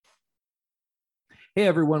Hey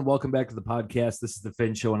everyone, welcome back to the podcast. This is the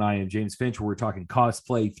Fin Show, and I am James Finch, where we're talking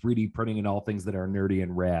cosplay, 3D printing, and all things that are nerdy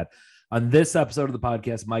and rad. On this episode of the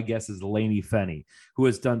podcast, my guest is Laney Feni, who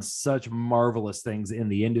has done such marvelous things in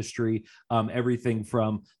the industry. Everything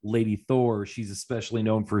from Lady Thor, she's especially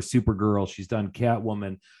known for Supergirl. She's done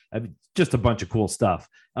Catwoman, just a bunch of cool stuff.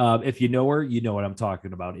 If you know her, you know what I'm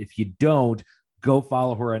talking about. If you don't, go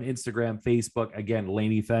follow her on Instagram, Facebook. Again,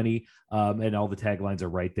 Laney Feni, and all the taglines are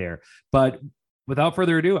right there. But without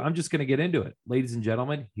further ado, I'm just going to get into it. Ladies and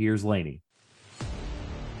gentlemen, here's Laney.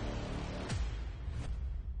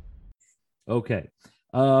 Okay.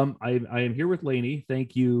 I am here with Laney.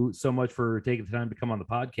 Thank you so much for taking the time to come on the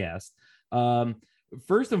podcast.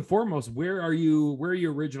 First and foremost, where are you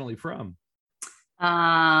originally from?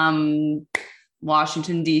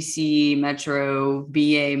 Washington, D.C., Metro,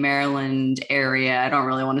 VA, Maryland area. I don't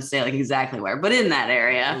really want to say like exactly where, but in that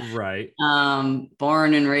area. Right.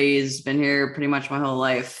 Born and raised, been here pretty much my whole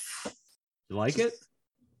life. You like it?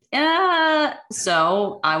 Yeah.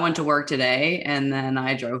 So I went to work today and then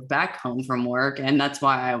I drove back home from work. And that's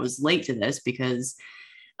why I was late to this because,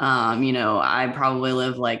 I probably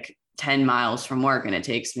live like 10 miles from work and it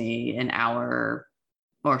takes me an hour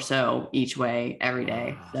or so each way every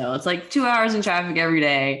day. So it's like 2 hours in traffic every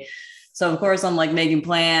day. So of course I'm like making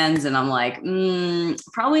plans and I'm like,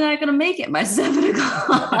 probably not going to make it by 7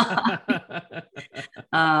 o'clock.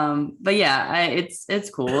 But yeah,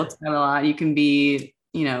 it's cool. It's got a lot. You can be,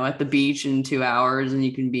 at the beach in 2 hours and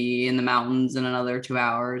you can be in the mountains in another 2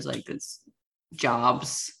 hours. Like it's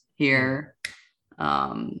jobs here.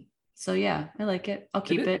 So yeah, I like it. I'll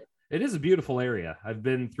keep it. It is a beautiful area. I've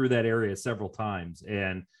been through that area several times,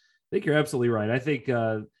 and I think you're absolutely right. I think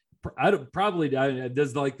does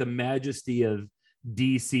like the majesty of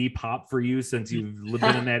DC pop for you since you've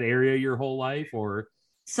lived in that area your whole life, or?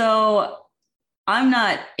 So I'm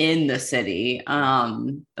not in the city.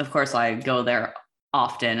 Of course, I go there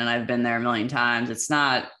often, and I've been there a million times. It's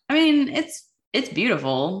not. I mean, it's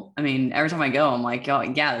beautiful. I mean, every time I go, I'm like, oh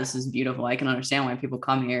yeah, this is beautiful. I can understand why people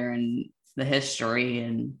come here and the history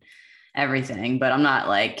and everything, but I'm not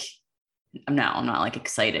like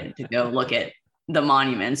excited to go look at the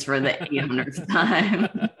monuments for the 800th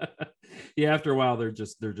time. Yeah, after a while they're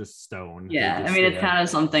just stone. Yeah, I mean it's kind of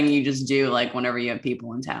something you just do like whenever you have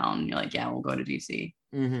people in town. You're like, yeah, we'll go to DC.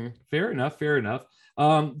 Mm-hmm. Fair enough.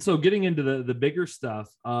 So getting into the bigger stuff,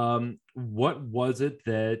 what was it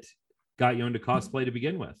that got you into cosplay to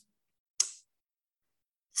begin with?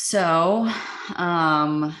 So,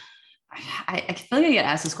 I feel like I get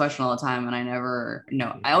asked this question all the time and I never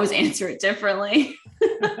know. I always answer it differently.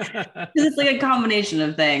 It's like a combination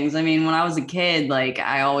of things. I mean, when I was a kid, like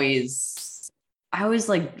I always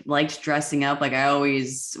like liked dressing up. Like never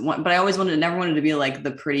wanted to be like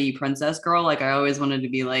the pretty princess girl. Like I always wanted to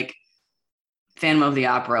be like Phantom of the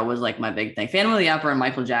Opera was like my big thing. Phantom of the Opera and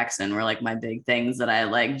Michael Jackson were like my big things that I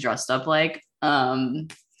like dressed up like.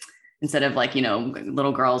 Instead of like,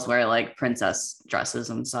 little girls wear like princess dresses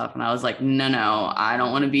and stuff. And I was like, no, I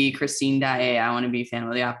don't want to be Christine Daae. I want to be Phantom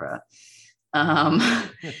of the Opera.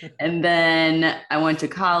 And then I went to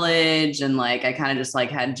college and like, I kind of just like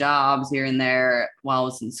had jobs here and there while I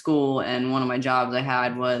was in school. And one of my jobs I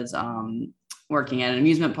had was working at an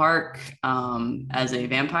amusement park as a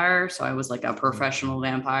vampire. So I was like a professional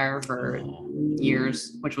vampire for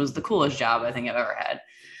years, which was the coolest job I think I've ever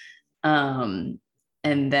had.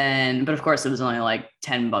 And then, but of course it was only like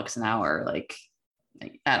 $10 an hour. Like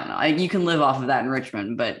I don't know. You can live off of that in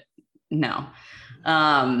Richmond, but no.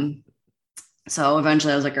 So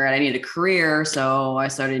eventually I was like, all right, I need a career. So I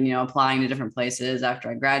started, applying to different places after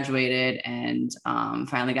I graduated and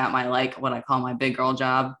finally got my, like what I call my big girl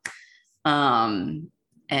job. And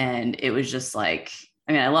it was just like,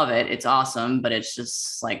 I mean, I love it. It's awesome, but it's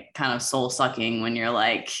just like kind of soul sucking when you're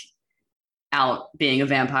like, out being a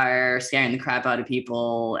vampire, scaring the crap out of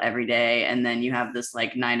people every day. And then you have this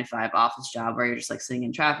like 9-to-5 office job where you're just like sitting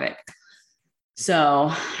in traffic.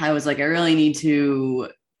 So I was like, I really need to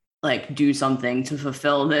like do something to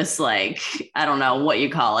fulfill this. Like, I don't know what you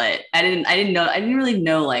call it. I didn't really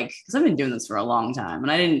know, like, cause I've been doing this for a long time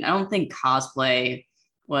and I don't think cosplay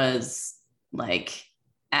was like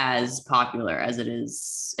as popular as it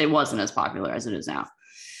is. It wasn't as popular as it is now.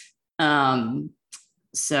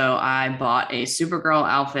 So I bought a Supergirl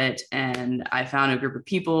outfit and I found a group of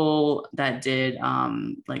people that did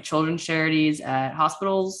like children's charities at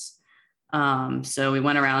hospitals. So we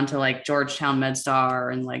went around to like Georgetown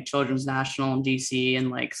MedStar and like Children's National in DC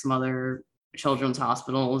and like some other children's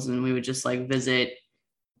hospitals. And we would just like visit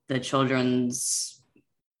the children's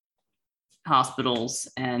hospitals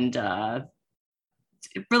and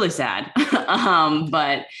really sad.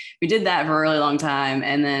 But we did that for a really long time.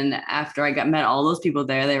 And then after I met all those people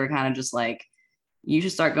there, they were kind of just like, you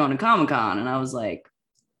should start going to Comic-Con. And I was like,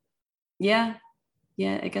 yeah,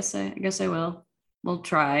 I guess I will. We'll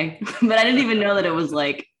try. But I didn't even know that it was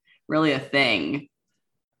like really a thing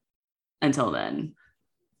until then,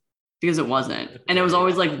 because it wasn't. And it was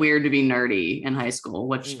always like weird to be nerdy in high school,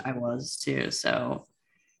 which I was too. So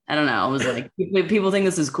I don't know. It was like, people think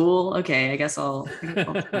this is cool. Okay, I guess I'll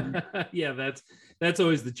Yeah, that's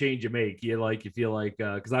always the change you make. You feel like,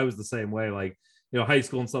 because I was the same way. Like, high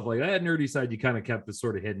school and stuff like that, nerdy side, you kind of kept it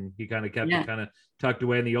sort of hidden. You kind of kept it kind of tucked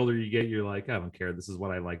away. And the older you get, you're like, I don't care. This is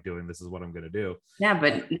what I like doing. This is what I'm going to do. Yeah,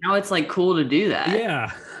 but now it's like cool to do that.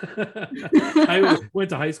 Yeah. I went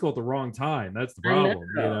to high school at the wrong time. That's the problem,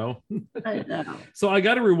 I know. So I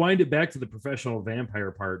got to rewind it back to the professional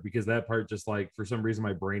vampire part, because that part just like, for some reason,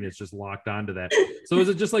 my brain is just locked onto that. So is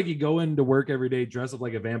it just like you go into work every day, dress up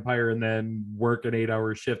like a vampire, and then work an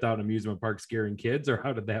 8-hour shift out in an amusement park scaring kids? Or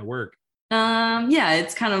how did that work? Yeah,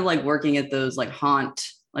 it's kind of like working at those like haunt,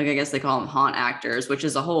 like I guess they call them haunt actors, which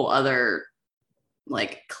is a whole other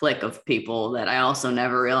like clique of people that I also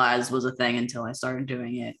never realized was a thing until I started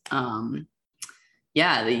doing it.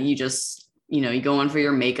 Yeah, that you just, you go in for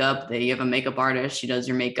your makeup. You have a makeup artist. She does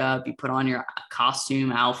your makeup. You put on your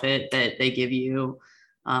costume outfit that they give you.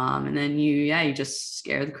 And then you just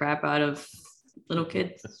scare the crap out of little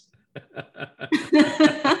kids.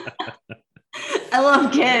 I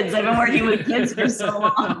love kids. I've been working with kids for so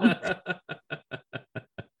long.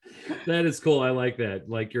 That is cool. I like that.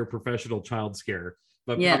 Like, you're a professional child scare,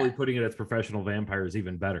 but probably putting it as professional vampire is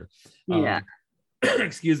even better. Yeah.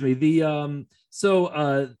 Excuse me.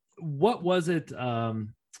 What was it?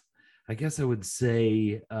 I guess I would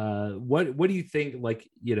say, what do you think? Like,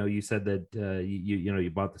 you said that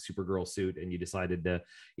you bought the Supergirl suit and you decided to,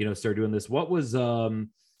 start doing this. What was that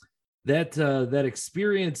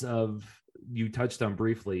experience of, you touched on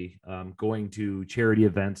briefly, going to charity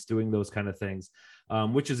events, doing those kind of things,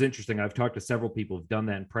 which is interesting. I've talked to several people who've done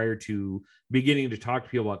that, and prior to beginning to talk to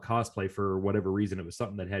people about cosplay, for whatever reason, it was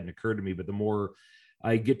something that hadn't occurred to me. But the more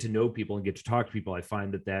I get to know people and get to talk to people, I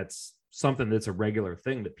find that that's something that's a regular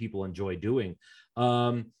thing that people enjoy doing.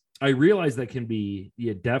 I realize that can be,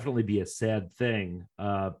 definitely be a sad thing,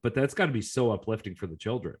 but that's got to be so uplifting for the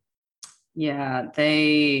children. Yeah,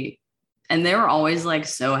 they were always like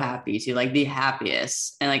so happy too, like the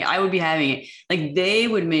happiest. And like I would be having it, like they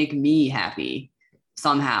would make me happy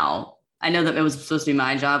somehow. I know that it was supposed to be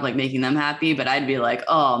my job, like making them happy, but I'd be like,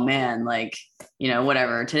 oh man, like,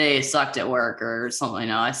 whatever, today sucked at work or something.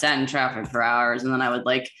 I sat in traffic for hours, and then I would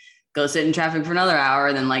like go sit in traffic for another hour,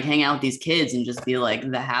 and then like hang out with these kids and just be like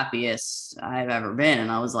the happiest I've ever been. And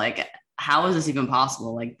I was like, how is this even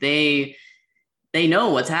possible? Like they know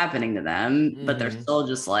what's happening to them, but they're still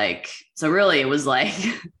just like, so really it was like,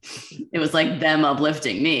 them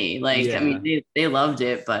uplifting me. Like, I mean, they loved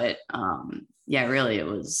it, but really it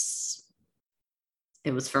was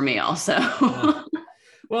for me also.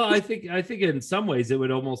 Well, I think in some ways it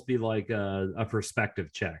would almost be like a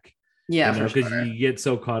perspective check. Yeah, because you get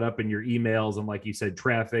so caught up in your emails and, like you said,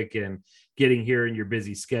 traffic and getting here in your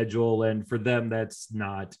busy schedule. And for them, that's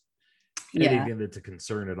not anything that's a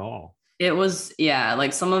concern at all. It was,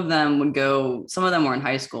 like some of them were in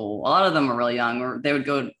high school. A lot of them were really young, or they would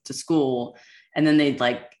go to school and then they'd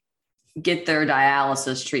like get their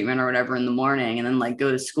dialysis treatment or whatever in the morning, and then like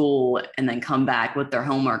go to school and then come back with their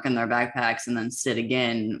homework in their backpacks and then sit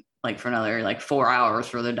again like for another like 4 hours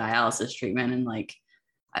for their dialysis treatment. And like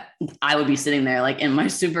I would be sitting there like in my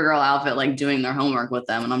Supergirl outfit, like doing their homework with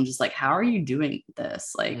them. And I'm just like, how are you doing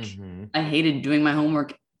this? Like, I hated doing my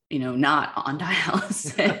homework, not on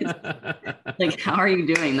dialysis. Like, how are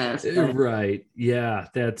you doing this? But, right. Yeah.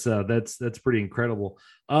 That's pretty incredible.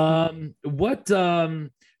 So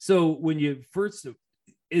when you first,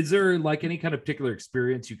 is there like any kind of particular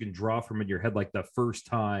experience you can draw from in your head? Like the first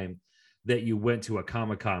time that you went to a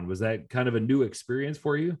Comic-Con, was that kind of a new experience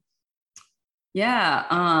for you? Yeah.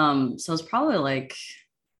 So it's probably like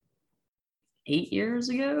 8 years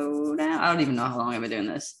ago now. I don't even know how long I've been doing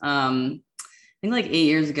this. I think like 8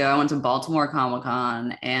 years ago, I went to Baltimore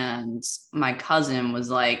Comic-Con, and my cousin was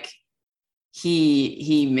like,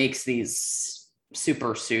 he makes these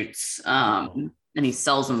super suits, and he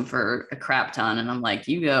sells them for a crap ton. And I'm like,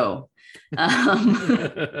 you go.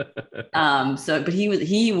 But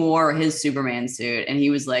he wore his Superman suit, and he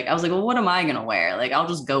was like, I was like, well, what am I gonna wear? Like, I'll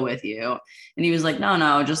just go with you. And he was like,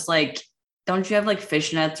 no, just like, don't you have like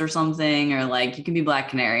fishnets or something, or like you can be Black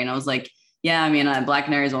Canary? And I was like, yeah, I mean, Black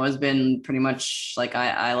Canary has always been pretty much like,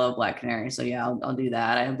 I love Black Canary, so yeah, I'll do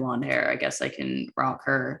that. I have blonde hair, I guess I can rock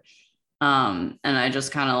her. And I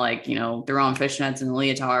just kind of like, threw on fishnets and a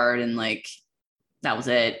leotard and like that was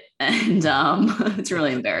it. And it's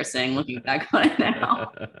really embarrassing looking back on it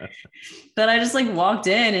now. But I just like walked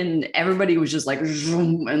in and everybody was just like,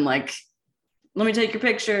 zoom, and like, let me take your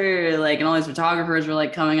picture. Like, and all these photographers were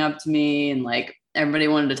like coming up to me and like everybody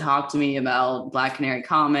wanted to talk to me about Black Canary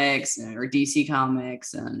comics or DC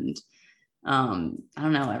comics. And I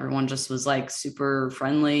don't know, everyone just was like super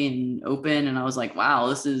friendly and open. And I was like, wow,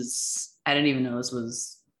 I didn't even know this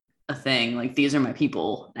was a thing. Like, these are my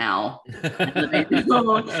people now. I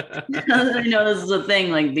know this is a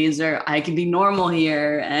thing. Like, I can be normal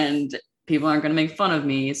here and people aren't going to make fun of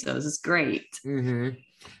me. So this is great. Mm-hmm.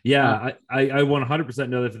 Yeah, I 100%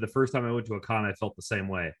 know that for the first time I went to a con, I felt the same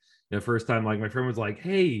way. First time, like my friend was like,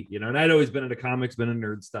 hey, and I'd always been into comics, been into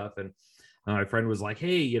nerd stuff. And my friend was like,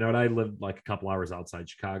 hey, and I lived like a couple hours outside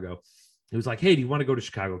Chicago. He was like, hey, do you want to go to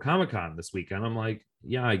Chicago Comic-Con this weekend? I'm like,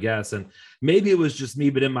 yeah, I guess. And maybe it was just me,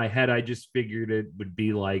 but in my head, I just figured it would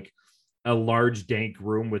be like a large dank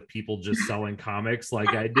room with people just selling comics.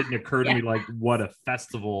 Like, it didn't occur to me like what a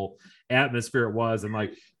festival atmosphere it was. And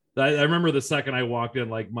like, I remember the second I walked in,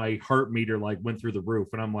 like my heart meter like went through the roof,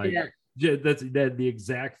 and I'm like, that's the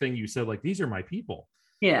exact thing you said. Like, these are my people.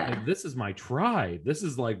 Yeah. Like, this is my tribe. This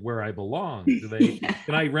is like where I belong.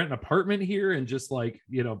 Can I rent an apartment here and just like,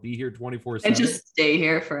 be here 24/7 and just stay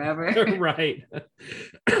here forever? Right.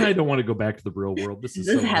 I don't want to go back to the real world. This is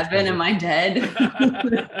so heaven. Am I dead?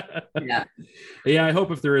 Yeah. Yeah. I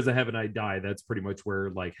hope if there is a heaven, I die. That's pretty much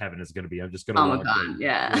where like heaven is going to be. I'm just going to Comic-Con.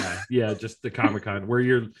 Yeah. Just the Comic-Con where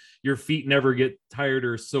your feet never get tired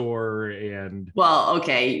or sore. And well,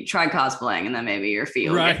 okay, try cosplaying and then maybe your feet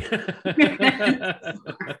will right.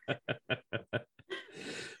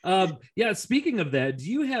 Yeah, speaking of that,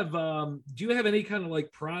 do you have any kind of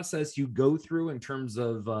like process you go through in terms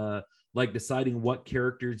of like deciding what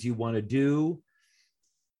characters you want to do?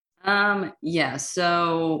 Yeah,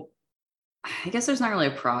 so I guess there's not really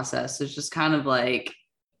a process. It's just kind of like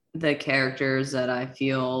the characters that I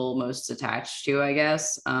feel most attached to, I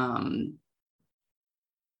guess.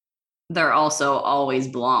 They're also always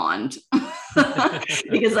blonde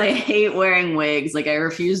because I hate wearing wigs. Like, I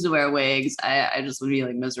refuse to wear wigs. I just would be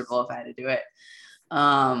like miserable if I had to do it.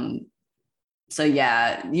 So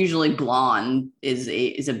yeah, usually blonde is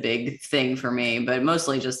a big thing for me, but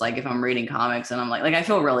mostly just like if I'm reading comics and I'm like I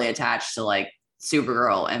feel really attached to like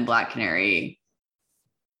Supergirl and Black Canary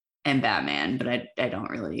and Batman, but I don't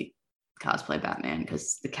really cosplay Batman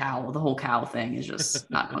because the whole cowl thing is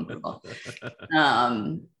just not comfortable.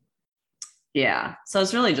 Yeah, so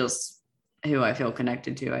it's really just who I feel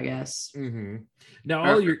connected to, I guess. Mm-hmm.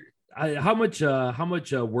 Now, how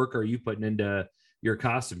much work are you putting into your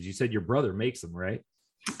costumes? You said your brother makes them, right?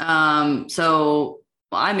 So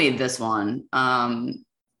I made this one.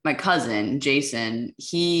 My cousin Jason,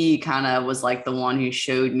 he kind of was like the one who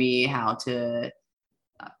showed me how to.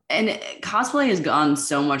 And cosplay has gone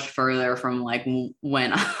so much further from like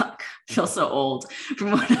when I feel so old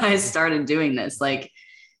from when I started doing this. Like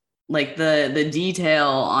the detail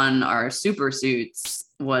on our super suits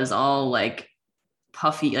was all like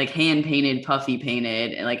puffy, like hand painted, puffy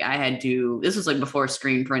painted. And like this was like before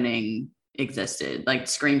screen printing existed, like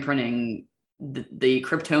screen printing the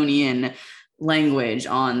Kryptonian language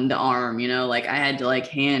on the arm, like I had to like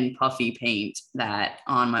hand puffy paint that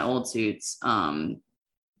on my old suits.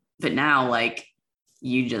 But now like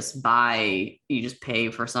you just pay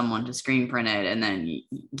for someone to screen print it and then you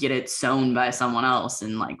get it sewn by someone else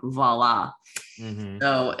and like voila. Mm-hmm.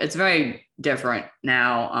 So it's very different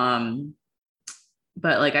now.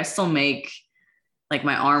 But like I still make like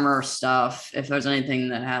my armor stuff. If there's anything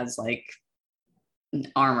that has like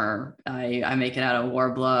armor, I make it out of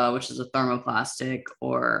Warbla, which is a thermoplastic,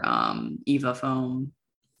 or Eva foam.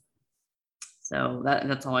 So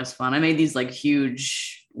that's always fun. I made these like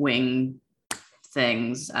huge wing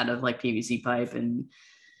things out of like PVC pipe and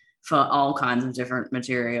all kinds of different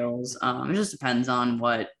materials. It just depends on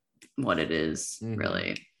what it is, mm-hmm.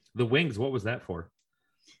 really. The wings, what was that for?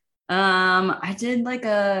 I did like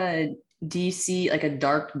a DC, like a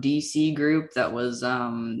dark DC group that was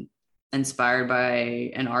inspired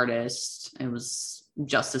by an artist. It was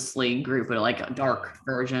Justice League group, but like dark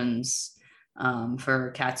versions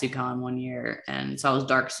for KatsuCon one year. And so I was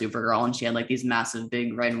Dark Supergirl and she had like these massive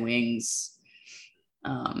big red wings.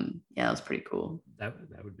 Yeah, that was pretty cool. That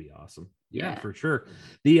would be awesome. Yeah, for sure.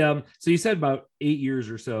 So you said about 8 years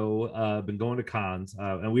or so been going to cons,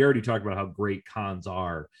 and we already talked about how great cons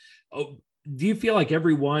are. Oh, do you feel like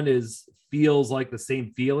everyone feels like the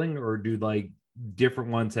same feeling, or do like different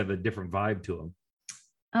ones have a different vibe to them?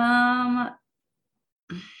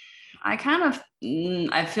 I kind of,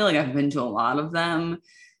 I feel like I've been to a lot of them.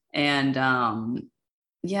 And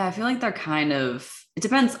yeah, I feel like they're kind of, it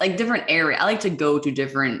depends, like different area. I like to go to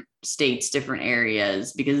different states, different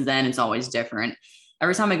areas, because then it's always different.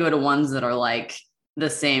 Every time I go to ones that are like the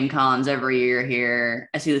same cons every year here,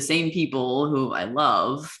 I see the same people who I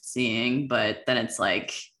love seeing, but then it's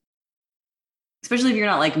like, especially if you're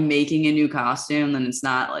not like making a new costume, then it's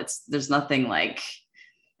not, there's nothing like,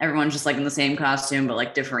 everyone's just like in the same costume, but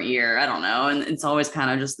like different year. I don't know. And it's always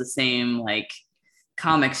kind of just the same, like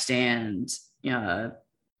comic stand,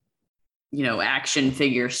 action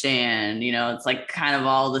figure stand, it's like kind of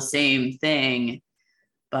all the same thing,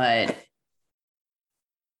 but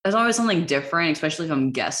there's always something different, especially if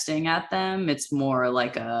I'm guesting at them. It's more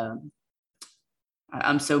like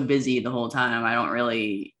I'm so busy the whole time. I don't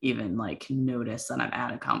really even like notice that I'm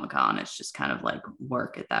at a Comic-Con. It's just kind of like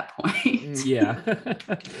work at that point. Yeah.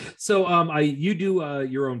 So you do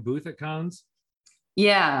your own booth at cons?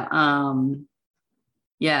 Yeah.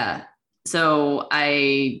 Yeah. So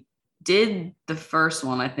I did the first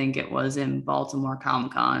one, I think it was in Baltimore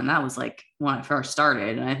Comic-Con, and that was like when I first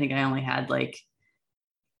started. And I think I only had like,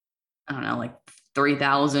 I don't know, like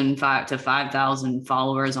 3,000 to 5,000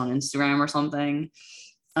 followers on Instagram or something.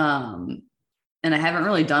 And I haven't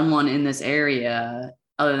really done one in this area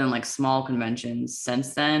other than like small conventions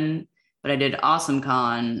since then. But I did Awesome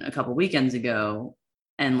Con a couple weekends ago,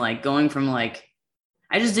 and like going from like,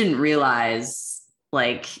 I just didn't realize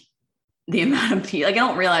like the amount of people, like I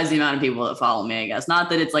don't realize the amount of people that follow me, I guess. Not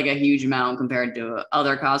that it's like a huge amount compared to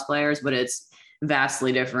other cosplayers, but it's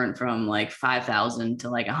vastly different from like 5,000 to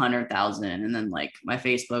like 100,000. And then like my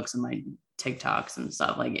Facebooks and my TikToks and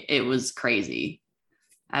stuff, like it was crazy.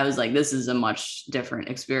 I was like, this is a much different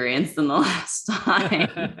experience than the last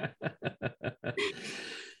time.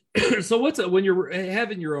 So when you're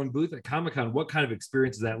having your own booth at Comic-Con, what kind of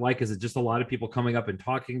experience is that like? Is it just a lot of people coming up and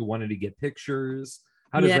talking, wanting to get pictures?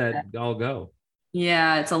 How does that all go?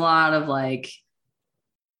 Yeah, it's a lot of like,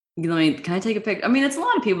 can I take a picture? I mean, it's a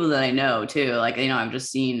lot of people that I know too. Like, I've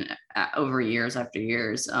just seen over years after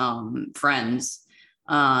years, friends.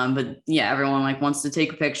 But yeah, everyone like wants to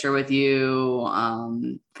take a picture with you.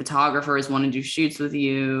 Photographers want to do shoots with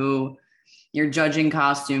you. You're judging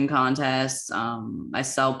costume contests. I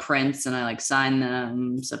sell prints and I like sign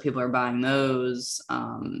them. So people are buying those.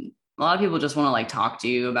 A lot of people just want to like talk to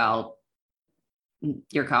you about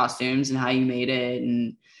your costumes and how you made it.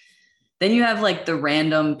 And then you have like the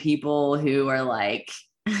random people who are like,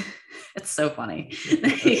 it's so funny.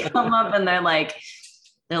 They come up and they're like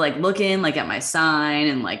looking like at my sign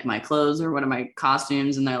and like my clothes or one of my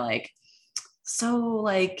costumes. And they're like, so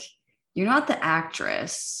like, you're not the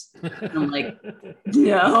actress. And I'm like,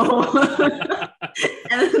 no.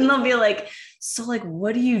 And then they'll be like, so like,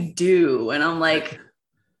 what do you do? And I'm like,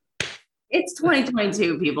 it's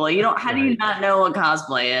 2022, people. How do you not know what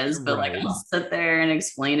cosplay is? But like, I'll sit there and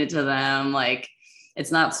explain it to them. Like,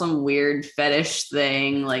 it's not some weird fetish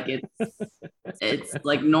thing. Like it's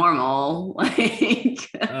like normal. Like,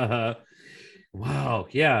 wow.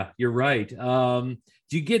 Yeah, you're right. Do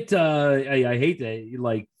you get, I hate to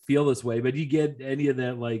like feel this way, but do you get any of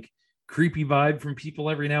that like creepy vibe from people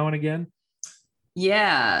every now and again?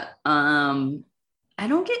 Yeah. I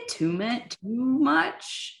don't get too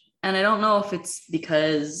much. And I don't know if it's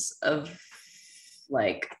because of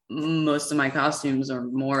like most of my costumes are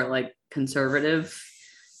more like conservative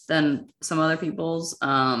than some other people's.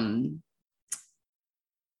 I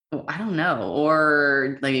don't know.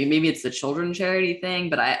 Or like maybe it's the children's charity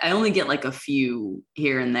thing, but I only get like a few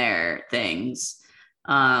here and there things.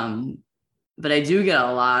 But I do get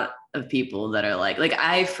a lot of people that are like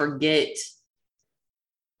I forget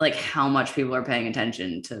like how much people are paying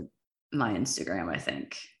attention to my Instagram, I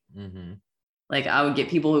think. Mm-hmm. Like I would get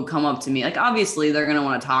people who come up to me, like obviously they're going to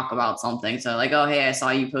want to talk about something. So like, oh, hey, I saw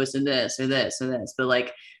you posted this or this or this. But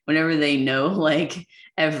like whenever they know like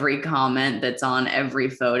every comment that's on every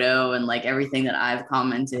photo and like everything that I've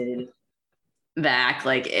commented back,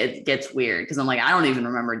 like it gets weird because I'm like, I don't even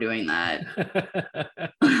remember doing that.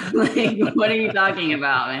 Like, what are you talking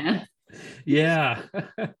about, man? Yeah.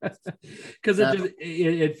 Because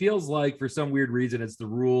it feels like for some weird reason it's the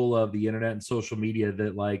rule of the internet and social media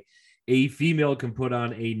that like a female can put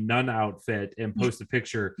on a nun outfit and post a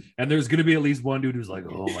picture and there's going to be at least one dude who's like,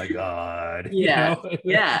 oh my god. Yeah.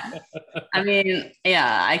 Yeah. I mean,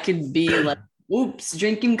 yeah, I could be like, oops,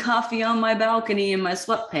 drinking coffee on my balcony in my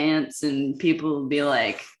sweatpants, and people would be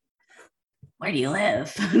like, where do you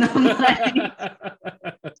live? And I'm like,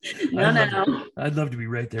 no. I'd love to be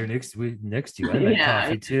right there next to you. I like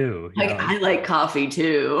coffee too. Like, I like coffee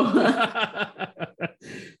too.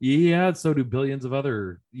 Yeah, so do billions of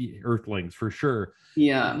other earthlings for sure.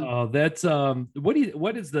 Yeah. That's what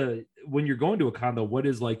is the when you're going to a con though, what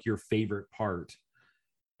is like your favorite part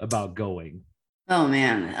about going? Oh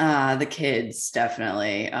man, the kids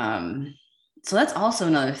definitely. So that's also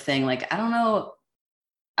another thing. Like, I don't know.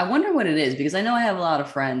 I wonder what it is because I know I have a lot of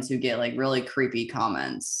friends who get like really creepy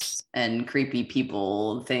comments and creepy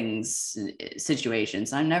people, things,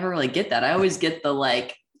 situations. I never really get that. I always get the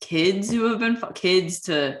like kids who have been kids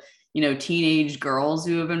to, teenage girls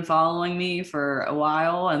who have been following me for a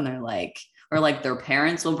while. And they're like, or like their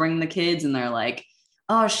parents will bring the kids and they're like,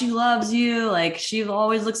 oh, she loves you. Like she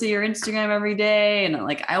always looks at your Instagram every day. And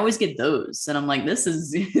like, I always get those. And I'm like, this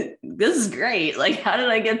is, this is great. Like, how did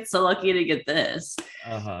I get so lucky to get this?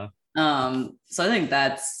 Uh-huh. So I think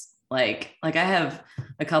that's like I have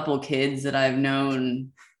a couple kids that I've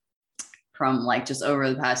known from like just over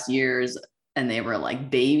the past years, and they were like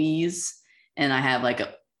babies. And I have like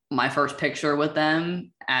my first picture with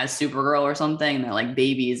them as Supergirl or something. And they're like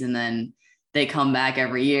babies, and then they come back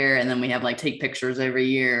every year, and then we have like take pictures every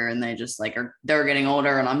year, and they just like they're getting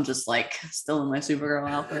older, and I'm just like still in my Supergirl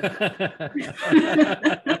outfit.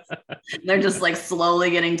 They're just like slowly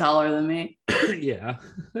getting taller than me. Yeah.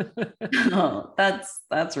 Oh,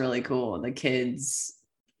 that's really cool. The kids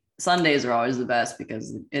Sundays are always the best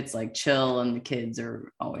because it's like chill and the kids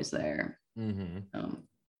are always there. Mm-hmm.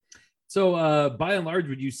 So by and large,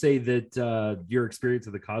 would you say that your experience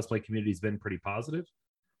of the cosplay community has been pretty positive?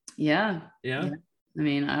 Yeah. Yeah. I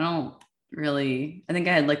mean, I think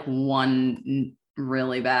I had like one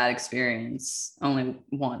really bad experience only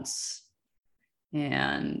once.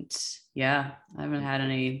 And yeah, I haven't had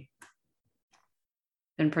any.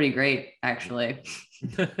 Been pretty great, actually.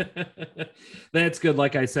 That's good.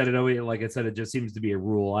 Like I said, it just seems to be a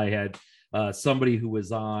rule. I had somebody who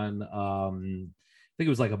was on, I think it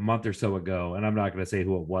was like a month or so ago, and I'm not going to say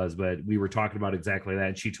who it was, but we were talking about exactly that.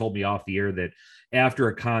 And she told me off the air that after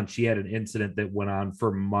a con, she had an incident that went on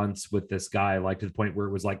for months with this guy, like to the point where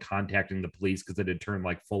it was like contacting the police because it had turned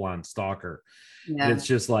like full on stalker. Yeah. And it's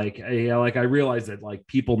just like, yeah, like I realized that like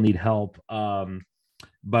people need help.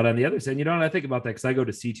 But on the other side, and I think about that because I go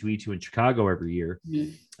to C2E2 in Chicago every year,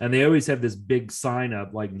 and they always have this big sign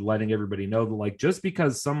up, like letting everybody know that, like, just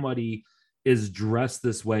because somebody is dressed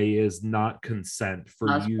this way is not consent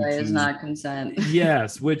for you to. Is not consent.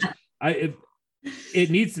 Yes, which it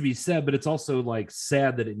needs to be said, but it's also like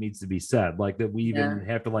sad that it needs to be said, like that we even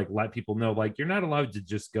have to like let people know, like you're not allowed to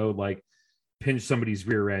just go like pinch somebody's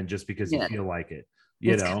rear end just because you feel like it.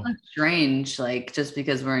 It's kind of strange, like just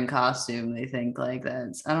because we're in costume, they think like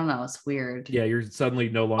that's, I don't know, it's weird. Yeah, you're suddenly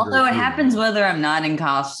no longer. Although it happens whether I'm not in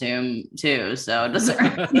costume too, so it doesn't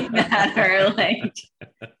really matter. Like,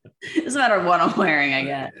 it doesn't matter what I'm wearing, I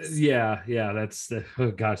guess. Yeah, that's oh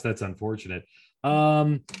gosh, that's unfortunate.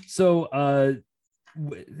 So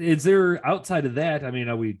is there outside of that? I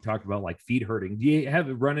mean, we talked about like feet hurting. Do you have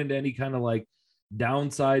run into any kind of like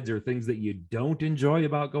downsides or things that you don't enjoy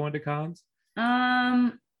about going to cons?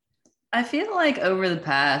 I feel like over the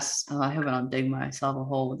past, I hope I don't dig myself a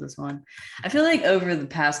hole with this one. I feel like over the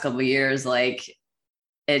past couple of years, like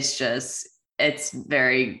it's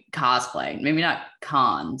very cosplay. Maybe not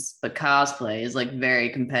cons, but cosplay is like very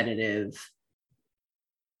competitive.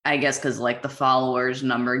 I guess because like the followers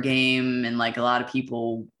number game, and like a lot of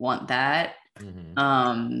people want that.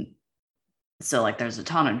 So like there's a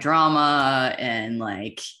ton of drama, and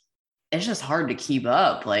like it's just hard to keep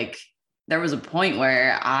up. Like there was a point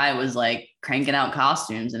where I was like cranking out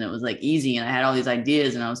costumes and it was like easy, and I had all these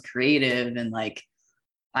ideas and I was creative, and like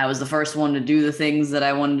I was the first one to do the things that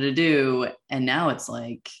I wanted to do. And now it's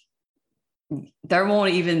like there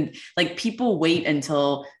won't even, like, people wait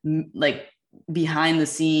until like behind the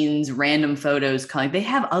scenes random photos come. Like, they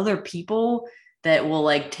have other people that will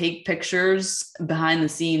like take pictures behind the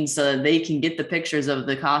scenes so that they can get the pictures of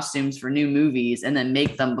the costumes for new movies and then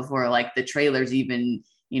make them before like the trailers even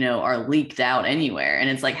are leaked out anywhere. And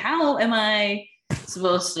it's like, how am I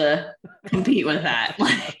supposed to compete with that?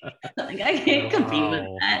 Like I can't compete with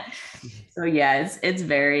that. So yeah, it's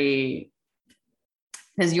very,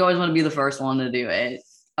 because you always want to be the first one to do it.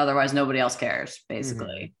 Otherwise, nobody else cares,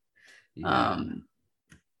 basically. Yeah.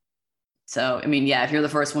 So I mean, yeah, if you're the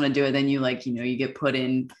first one to do it, then you you get put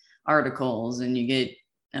in articles, and you get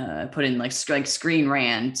put in like Screen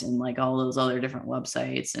Rant and like all those other different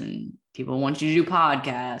websites, and people want you to do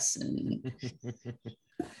podcasts, and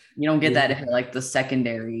you don't get that if you're like the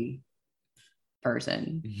secondary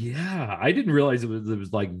person. Yeah, I didn't realize it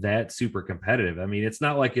was like that super competitive. I mean, it's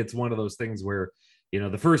not like it's one of those things where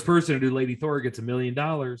the first person to do Lady Thor gets $1 million.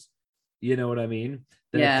 You know what I mean?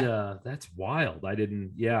 That's wild. I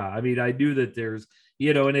didn't, yeah. I mean, I knew that there's,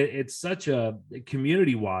 and it's such a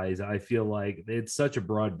community wise, I feel like it's such a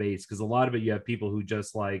broad base, because a lot of it, you have people who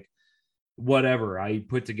just like, whatever, I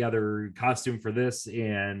put together costume for this,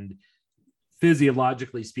 and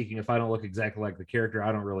physiologically speaking, if I don't look exactly like the character,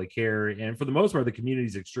 I don't really care. And for the most part, the community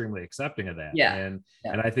is extremely accepting of that. Yeah. And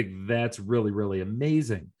I think that's really, really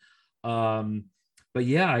amazing. But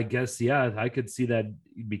yeah, I guess, yeah, I could see that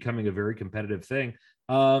becoming a very competitive thing.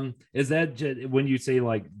 Is that when you say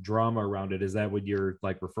like drama around it, is that what you're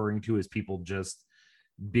like referring to as people just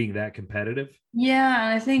being that competitive? Yeah,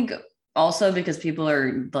 and I think also because people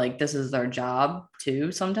are like, this is their job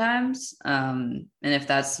too sometimes. And if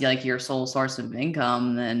that's like your sole source of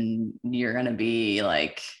income, then you're gonna be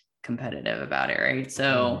like competitive about it, right?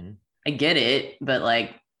 So I get it, but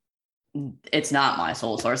like it's not my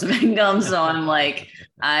sole source of income. So I'm like,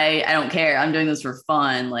 I don't care. I'm doing this for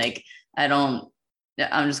fun. Like I'm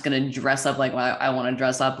just gonna dress up like what I want to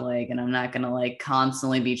dress up like, and I'm not gonna like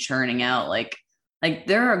constantly be churning out like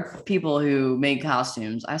there are people who make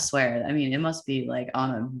costumes. I swear. I mean, it must be like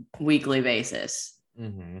on a weekly basis.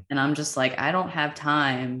 And I'm just like, I don't have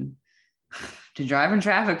time to drive in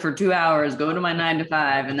traffic for 2 hours, go to my 9 to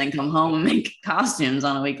 5, and then come home and make costumes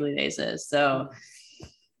on a weekly basis. So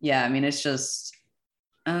yeah, I mean, it's just,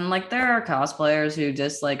 and like there are cosplayers who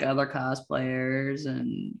dislike other cosplayers,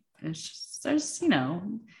 and it's just, there's,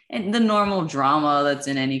 and the normal drama that's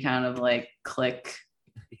in any kind of like clique.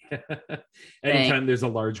 Anytime there's a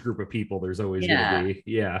large group of people, there's always going to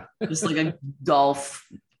be, just like a golf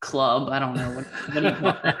club. I don't know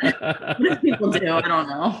what people do. I don't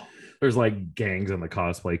know. There's like gangs in the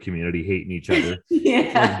cosplay community hating each other.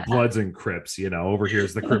 Like Bloods and Crips, over here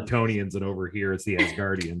it's the Kryptonians and over here it's the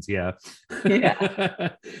Asgardians.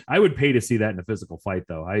 I would pay to see that in a physical fight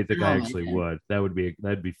though. I think I actually would. That'd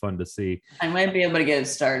be fun to see. I might be able to get it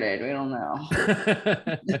started. We don't know.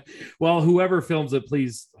 Well, whoever films it,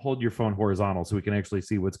 please hold your phone horizontal so we can actually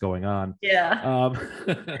see what's going on. And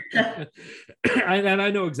I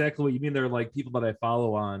know exactly what you mean. There are like people that I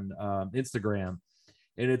follow on Instagram.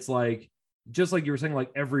 And it's like, just like you were saying,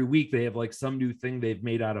 like every week they have like some new thing they've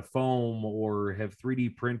made out of foam or have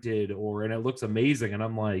 3D printed and it looks amazing. And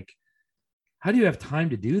I'm like, how do you have time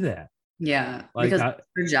to do that? Yeah. Like, because it's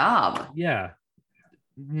your job. Yeah.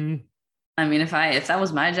 Mm-hmm. I mean, if that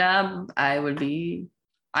was my job, I would.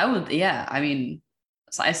 Yeah. I mean,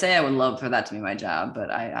 I say I would love for that to be my job,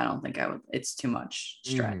 but I don't think I would. It's too much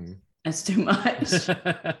stress. It's too much.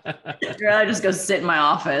 I'd rather just go sit in my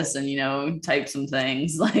office and, type some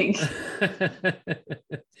things like.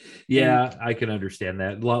 Yeah, I can understand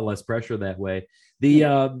that. A lot less pressure that way.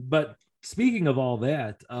 But speaking of all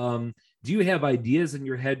that, do you have ideas in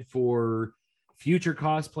your head for future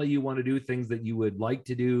cosplay you want to do, things that you would like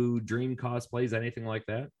to do, dream cosplays, anything like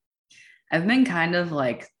that? I've been kind of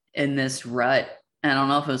like in this rut. And I don't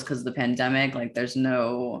know if it was because of the pandemic, like there's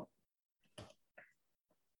no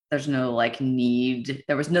like need.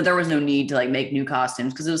 There was no need to like make new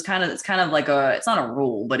costumes because it's kind of like it's not a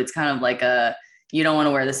rule, but it's kind of like you don't want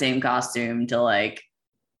to wear the same costume to like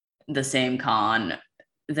the same con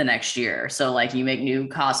the next year. So like you make new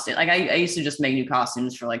costume. Like I used to just make new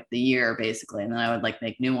costumes for like the year basically, and then I would like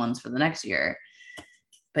make new ones for the next year.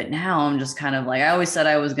 But now I'm just kind of like, I always said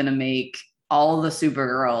I was gonna make all the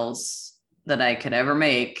Supergirls that I could ever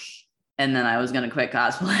make, and then I was gonna quit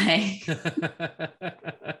cosplay.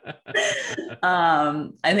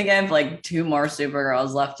 I think I have like 2 more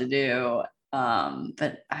Supergirls left to do.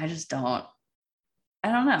 But I just don't.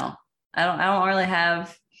 I don't know. I don't really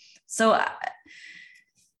have. So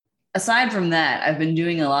aside from that, I've been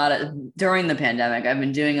doing a lot of during the pandemic. I've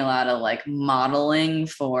been doing a lot of like modeling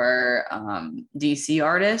for DC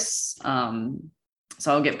artists.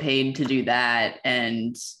 So I'll get paid to do that,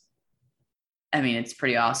 and I mean it's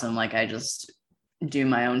pretty awesome. Like I just do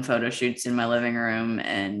my own photo shoots in my living room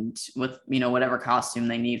and with whatever costume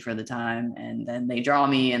they need for the time, and then they draw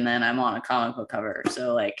me and then I'm on a comic book cover.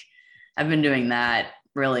 So like I've been doing that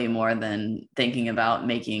really more than thinking about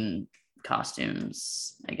making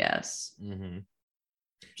costumes, I guess.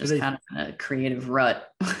 Just kind of a creative rut.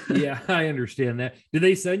 Yeah, I understand that. Do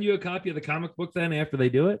they send you a copy of the comic book then after they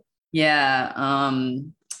do it? Yeah.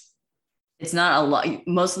 It's not a lot.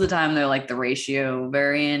 Most of the time they're like the ratio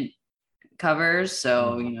variant covers,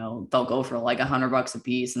 so they'll go for like $100 a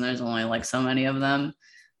piece, and there's only like so many of them.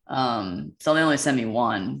 So they only send me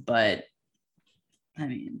one, but I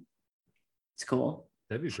mean it's cool.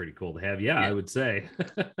 That'd be pretty cool to have. Yeah. I would say.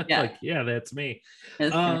 Yeah. Like, yeah, that's me.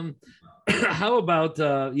 How about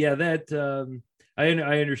that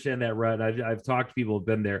I understand that, right? I've talked to people who've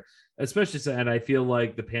been there, especially, and I feel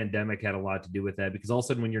like the pandemic had a lot to do with that, because all of a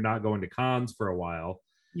sudden when you're not going to cons for a while,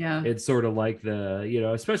 Yeah. it's sort of like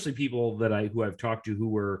especially people who I've talked to who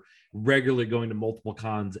were regularly going to multiple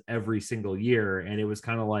cons every single year, and it was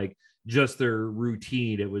kind of like just their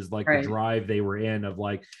routine. It was like the Right. drive they were in of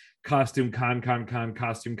like costume con,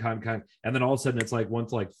 costume con, and then all of a sudden it's like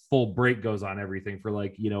once like full break goes on everything for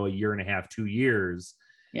like a year and a half, 2 years.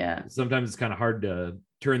 Yeah. Sometimes it's kind of hard to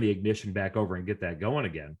turn the ignition back over and get that going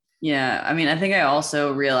again. Yeah. I mean, I think I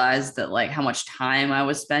also realized that like how much time I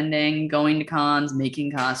was spending going to cons,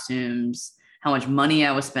 making costumes, how much money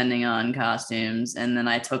I was spending on costumes. And then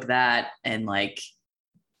I took that and like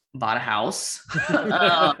bought a house.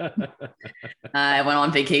 I went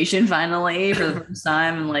on vacation finally for the first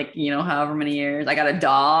time in like, however many years. I got a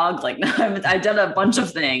dog. Like I've done a bunch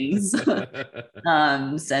of things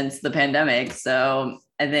since the pandemic. So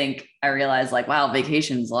I think I realized like, wow,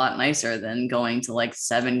 vacation's a lot nicer than going to like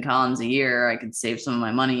 7 cons a year. I could save some of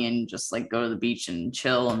my money and just like go to the beach and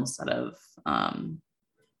chill instead of,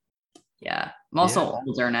 yeah. I'm also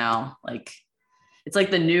older now. Like it's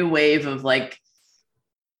like the new wave of like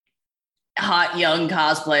hot young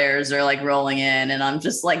cosplayers are like rolling in, and I'm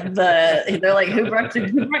just like they're like, who brought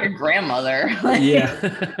your grandmother? Like,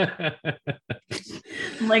 yeah.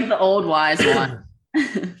 I'm like the old wise one.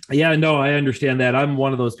 Yeah, no, I understand that. I'm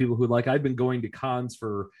one of those people who like I've been going to cons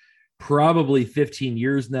for probably 15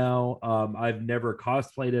 years now. I've never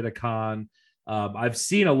cosplayed at a con. I've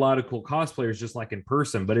seen a lot of cool cosplayers just like in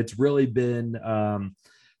person, but it's really been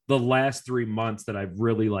the last 3 months that I've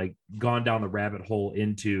really like gone down the rabbit hole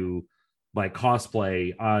into like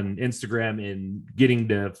cosplay on Instagram and getting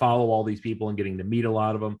to follow all these people and getting to meet a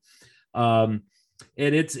lot of them. And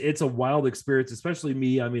it's a wild experience, especially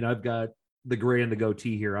me. I mean, I've got the gray and the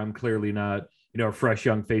goatee here. I'm clearly not, a fresh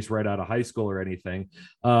young face right out of high school or anything.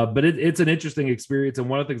 But it's an interesting experience. And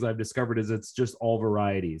one of the things I've discovered is it's just all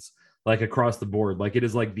varieties, like across the board. Like it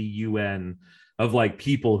is like the UN of like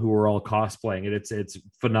people who are all cosplaying, and it's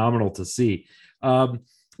phenomenal to see.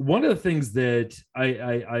 One of the things that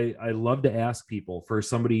I love to ask people, for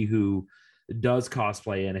somebody who does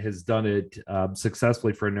cosplay and has done it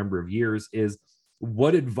successfully for a number of years, is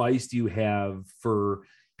what advice do you have for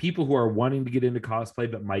people who are wanting to get into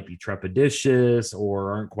cosplay but might be trepidatious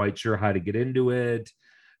or aren't quite sure how to get into it?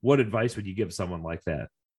 What advice would you give someone like that?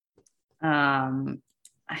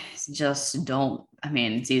 Just don't, I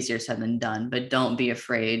mean, it's easier said than done, but don't be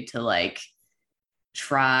afraid to like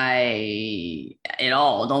try it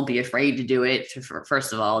all. Don't be afraid to do it.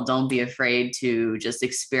 First of all, don't be afraid to just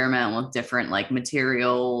experiment with different like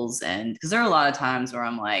materials. And because there are a lot of times where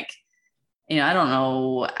I'm like, I don't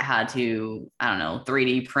know how to,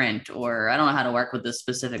 3D print, or I don't know how to work with this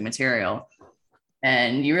specific material.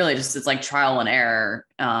 And you really just, it's like trial and error.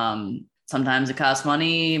 Sometimes it costs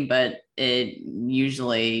money, but it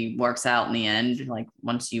usually works out in the end, like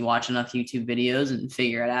once you watch enough YouTube videos and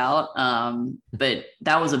figure it out. But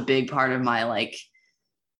that was a big part of my like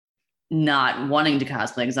not wanting to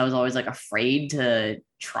cosplay, because I was always like afraid to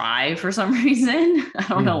try for some reason. I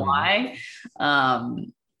don't know why.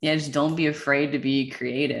 Yeah, just don't be afraid to be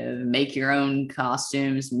creative. Make your own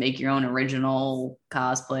costumes, make your own original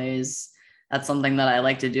cosplays. That's something that I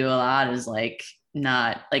like to do a lot, is like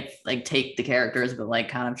not like take the characters, but like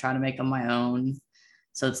kind of try to make them my own,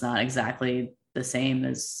 so it's not exactly the same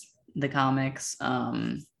as the comics.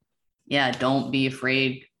 Yeah, don't be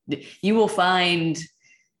afraid. You will find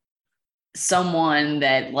someone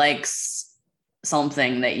that likes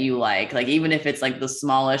something that you like even if it's like the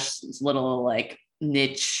smallish little like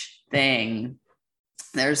niche thing,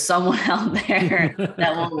 there's someone out there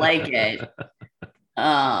that will like it.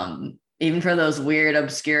 Even for those weird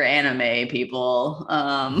obscure anime people,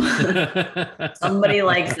 somebody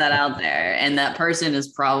likes that out there, and that person is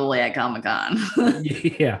probably at Comic-Con.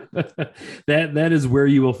 Yeah, that is where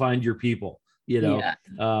you will find your people. Yeah.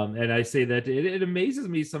 And I say that it amazes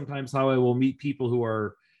me sometimes how I will meet people who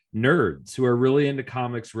are nerds, who are really into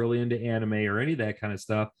comics, really into anime or any of that kind of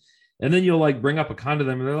stuff, and then you'll like bring up a con to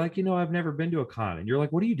them and they're like, I've never been to a con, and you're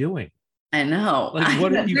like, what are you doing? I know, like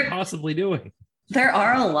what are you possibly doing? There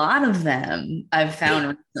are a lot of them I've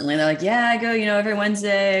found recently. They're like, yeah, I go, every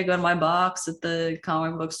Wednesday, I go to my box at the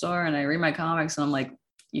comic book store and I read my comics. And I'm like,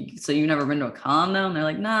 so you've never been to a con though? And they're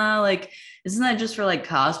like, nah, like, isn't that just for like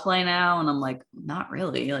cosplay now? And I'm like, not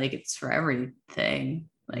really. Like, it's for everything.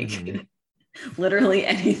 Like, literally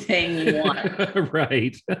anything you want.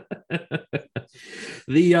 Right. And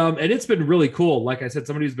it's been really cool. Like I said,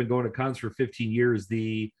 somebody who's been going to cons for 15 years,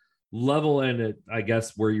 the level, and I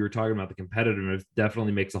guess where you were talking about the competitiveness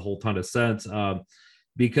definitely makes a whole ton of sense.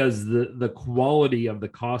 because the quality of the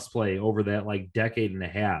cosplay over that like decade and a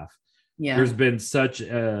half, there's been such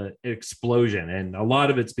a explosion. And a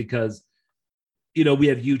lot of it's because, you know, we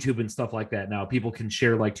have YouTube and stuff like that now. People can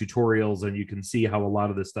share like tutorials and you can see how a lot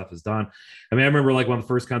of this stuff is done. I mean, I remember like one of the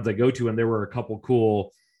first cons I go to and there were a couple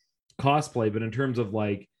cool cosplay, but in terms of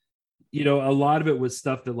like, you know, a lot of it was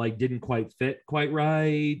stuff that like didn't quite fit quite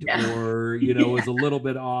right, or, you know, was a little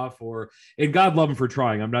bit off, or, and God love them for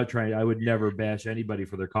trying. I'm not trying, I would never bash anybody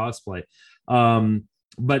for their cosplay.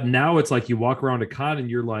 But now it's like you walk around a con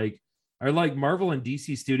and you're like, are like Marvel and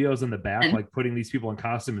DC Studios in the back, like putting these people in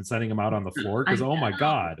costume and sending them out on the floor? Because oh my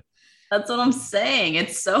God. That's what I'm saying.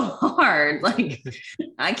 It's so hard. Like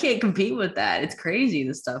I can't compete with that. It's crazy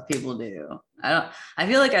the stuff people do. I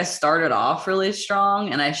feel like I started off really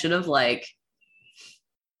strong and I should have like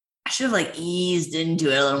eased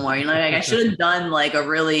into it a little more. You know, like I should have done like a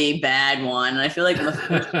really bad one. And I feel like the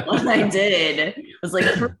first one I did was like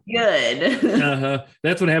pretty good.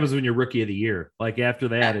 That's what happens when you're rookie of the year. Like after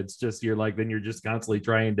that, it's just then you're just constantly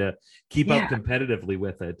trying to keep up competitively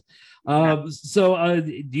with it. So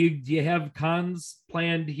do you have cons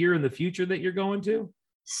planned here in the future that you're going to?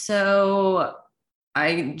 So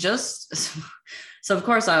of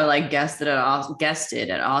course I like guested at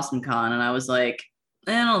Awesome Con, and I was like,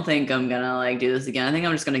 I don't think I'm gonna like do this again. I think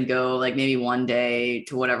I'm just gonna go like maybe one day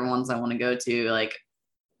to whatever ones I want to go to. Like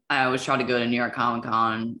I always try to go to New York Comic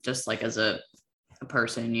Con just like as a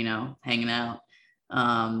person, you know, hanging out.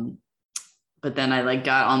 But then I like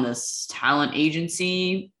got on this talent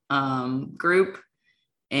agency group,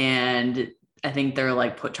 and I think they're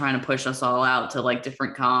like trying to push us all out to like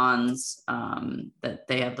different cons that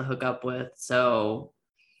they have to hook up with. So,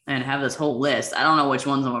 and have this whole list. I don't know which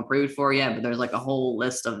ones I'm approved for yet, but there's like a whole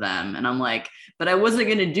list of them. And I'm like, but I wasn't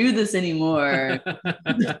going to do this anymore.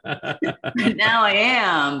 Now I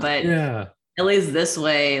am, but at least this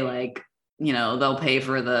way, like, you know, they'll pay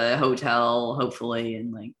for the hotel, hopefully,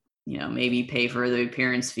 and like, you know, maybe pay for the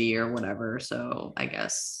appearance fee or whatever. So I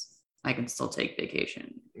guess I can still take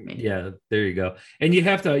vacation. Maybe. Yeah, there you go. And you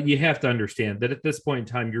have to understand that at this point in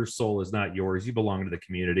time, your soul is not yours. You belong to the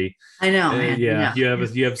community. I know. Man. Yeah,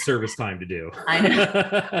 you have service time to do. I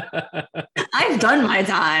know. I've done my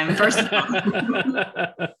time. First of all.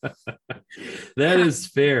 That is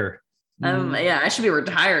fair. Yeah, I should be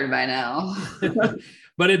retired by now.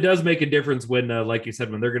 But it does make a difference when, like you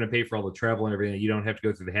said, when they're going to pay for all the travel and everything, you don't have to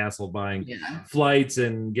go through the hassle of buying flights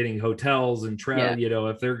and getting hotels and travel. You know,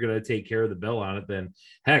 if they're going to take care of the bill on it, then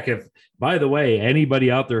heck, by the way,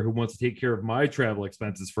 anybody out there who wants to take care of my travel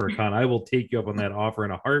expenses for a con, I will take you up on that offer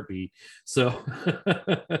in a heartbeat. So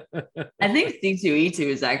I think C2E2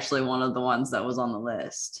 is actually one of the ones that was on the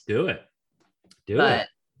list. Do it.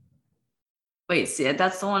 Wait, see,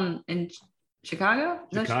 that's the one in Chicago?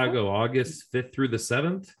 Chicago, August 5th through the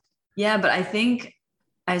 7th. Yeah, but I think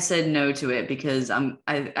I said no to it because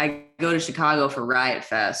I go to Chicago for Riot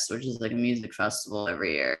Fest, which is like a music festival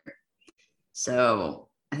every year. So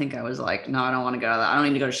I think I was like, no, I don't want to go to that. I don't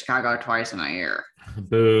need to go to Chicago twice in a year.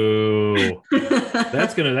 Boo.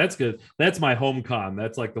 That's good. That's my home con.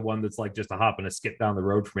 That's like the one that's like just a hop and a skip down the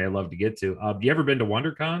road for me. I love to get to. Have you ever been to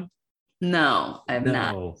WonderCon? No, I have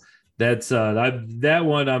not. That's that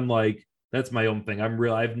one. I'm like, that's my own thing.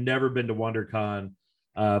 I've never been to WonderCon.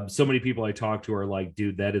 So many people I talk to are like,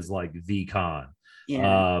 dude, that is like the con.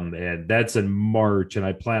 Yeah. And that's in March, and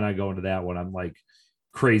I plan on going to that one. I'm like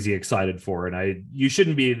crazy excited for it. You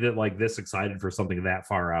shouldn't be like this excited for something that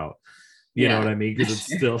far out. You know what I mean? Because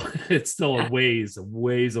it's still a ways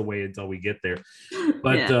away until we get there.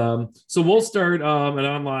 But so we'll start an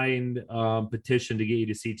online petition to get you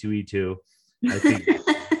to C2E2.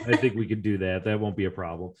 I think we could do that. That won't be a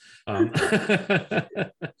problem.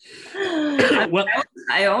 Well,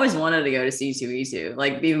 I always wanted to go to C2E2.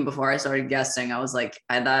 Like even before I started guesting, I was like,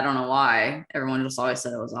 I don't know why. Everyone just always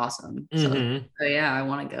said it was awesome. So yeah, I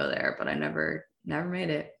want to go there, but I never made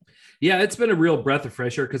it. Yeah, it's been a real breath of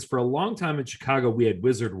fresh air because for a long time in Chicago, we had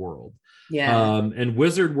Wizard World. Yeah. And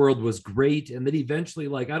Wizard World was great. And then eventually,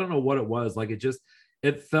 like, I don't know what it was. Like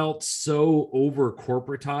it felt so over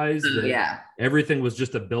corporatized that everything was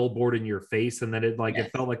just a billboard in your face. And then it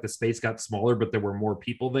felt like the space got smaller, but there were more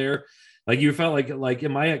people there. Like you felt like,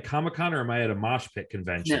 am I at Comic-Con or am I at a mosh pit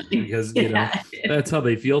convention? Because, you know, that's how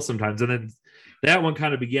they feel sometimes. And then that one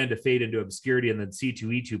kind of began to fade into obscurity, and then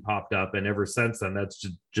C2E2 popped up. And ever since then, that's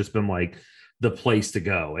just been like the place to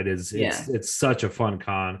go. It's such a fun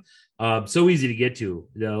con. So easy to get to,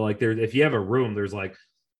 you know, like if you have a room, there's like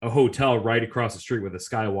a hotel right across the street with a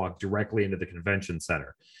skywalk directly into the convention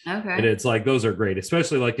center. Okay. And it's like, those are great,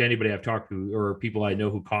 especially like anybody I've talked to or people I know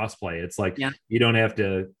who cosplay. It's like, you don't have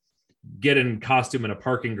to get in costume in a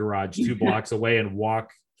parking garage 2 blocks away and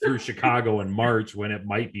walk through Chicago in March when it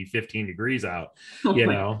might be 15 degrees out, you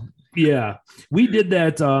know? Yeah, we did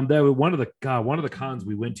that. That was one of the cons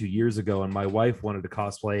we went to years ago, and my wife wanted to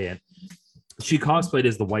cosplay, and she cosplayed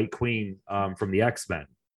as the White Queen from the X-Men.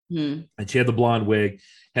 And she had the blonde wig,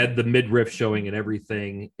 had the midriff showing and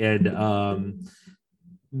everything. And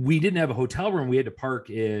we didn't have a hotel room. We had to park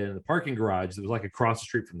in the parking garage that was like across the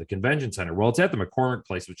street from the convention center. Well, it's at the McCormick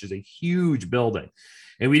Place, which is a huge building.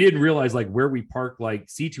 And we didn't realize like where we parked, like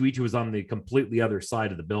C2E2 was on the completely other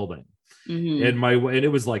side of the building. And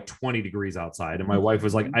it was like 20 degrees outside. And my wife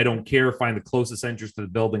was like, I don't care, find the closest entrance to the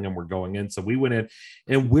building and we're going in. So we went in,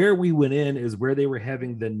 and where we went in is where they were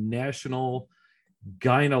having the National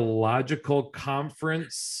Gynecological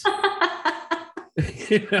Conference.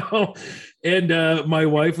 You know, and my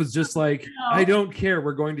wife was just like, I don't care,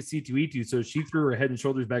 we're going to C2E2. So she threw her head and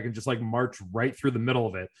shoulders back and just like marched right through the middle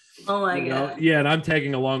of it. Oh my God. Yeah, and I'm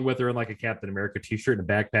tagging along with her in like a Captain America t-shirt and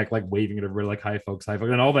a backpack, like waving at everybody like, hi folks,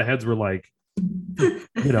 and all the heads were like,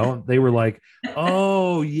 you know, they were like,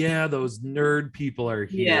 oh yeah, those nerd people are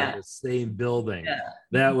here in the same building.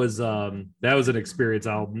 That was an experience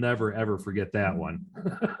I'll never ever forget. That one.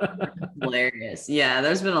 Hilarious. Yeah,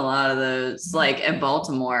 there's been a lot of those, like at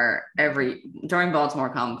Baltimore, during Baltimore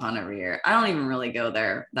Comic-Con every year. I don't even really go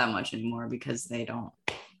there that much anymore because they don't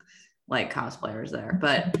like cosplayers there.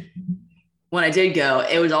 But when I did go,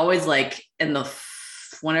 it was always like in the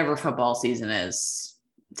whenever football season is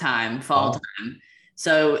fall time.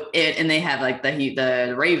 So and they have like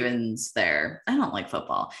the Ravens there. I don't like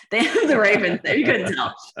football. They have the Ravens there. You couldn't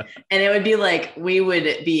tell. And it would be like, we would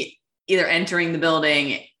be either entering the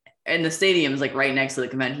building, and the stadium's like right next to the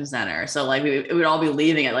convention center. So like it would all be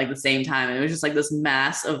leaving at like the same time. And it was just like this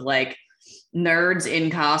mass of like nerds in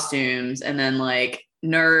costumes, and then like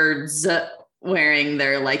nerds wearing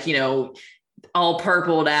their like, you know, all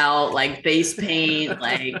purpled out, like face paint,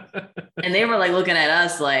 like, and they were like looking at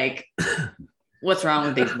us like, what's wrong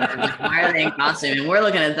with these nerds? Like, why are they in costume? And we're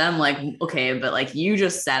looking at them like, okay, but like you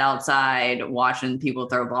just sat outside watching people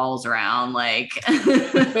throw balls around, like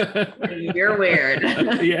you're weird.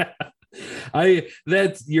 Yeah. You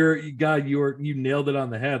nailed it on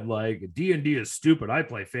the head. Like, D&D is stupid. I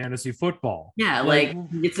play fantasy football. Yeah, like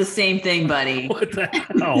it's the same thing, buddy. What the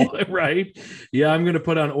hell? Right? Yeah, I'm gonna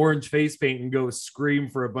put on orange face paint and go scream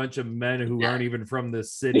for a bunch of men who aren't even from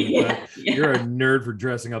this city. But you're a nerd for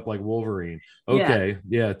dressing up like Wolverine. Okay,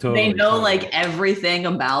 yeah, totally. They know like everything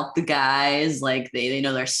about the guys. Like they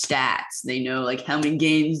know their stats. They know like how many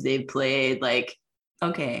games they've played. Like,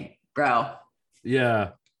 okay, bro. Yeah.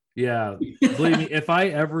 Yeah, believe me, if I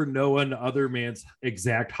ever know another man's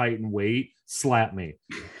exact height and weight, slap me,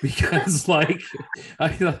 because like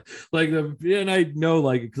and I know,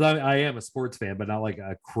 like, because I am a sports fan, but not like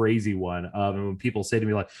a crazy one. And when people say to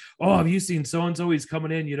me like, oh, have you seen so and so? He's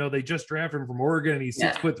coming in, you know, they just drafted him from Oregon and he's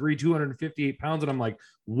 6'3", 258 pounds, and I'm like,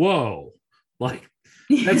 whoa, like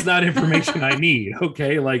that's not information I need.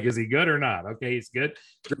 Okay, like, is he good or not? Okay, he's good.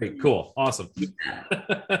 Great, cool, awesome.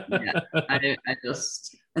 I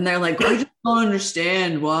just. And they're like, I just don't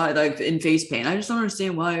understand why, like in face paint, I just don't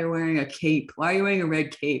understand why you're wearing a cape. Why are you wearing a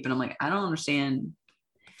red cape? And I'm like, I don't understand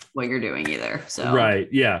what you're doing either. So right.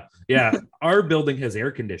 Yeah. Yeah. Our building has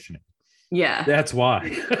air conditioning. Yeah. That's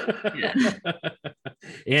why.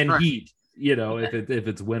 And heat, you know, if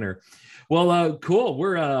it's winter. Well, cool.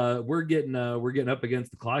 We're getting up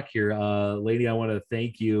against the clock here. Lady, I want to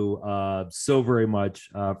thank you so very much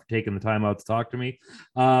for taking the time out to talk to me.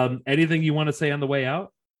 Anything you want to say on the way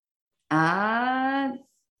out?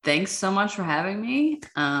 Thanks so much for having me.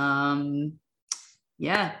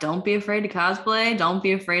 Yeah, don't be afraid to cosplay. Don't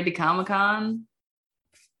be afraid to Comic-Con.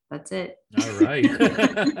 That's it. All right.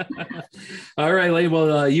 All right, Lane.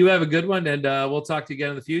 Well, you have a good one, and we'll talk to you again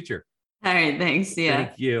in the future. All right. Thanks. Yeah.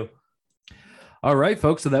 Thank you. All right,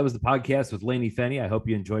 folks. So that was the podcast with Laney Feni. I hope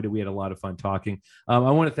you enjoyed it. We had a lot of fun talking. I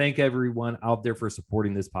want to thank everyone out there for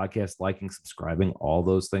supporting this podcast, liking, subscribing, all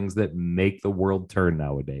those things that make the world turn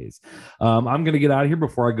nowadays. I'm going to get out of here.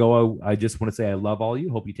 Before I go, I just want to say I love all you.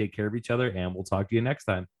 Hope you take care of each other, and we'll talk to you next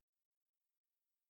time.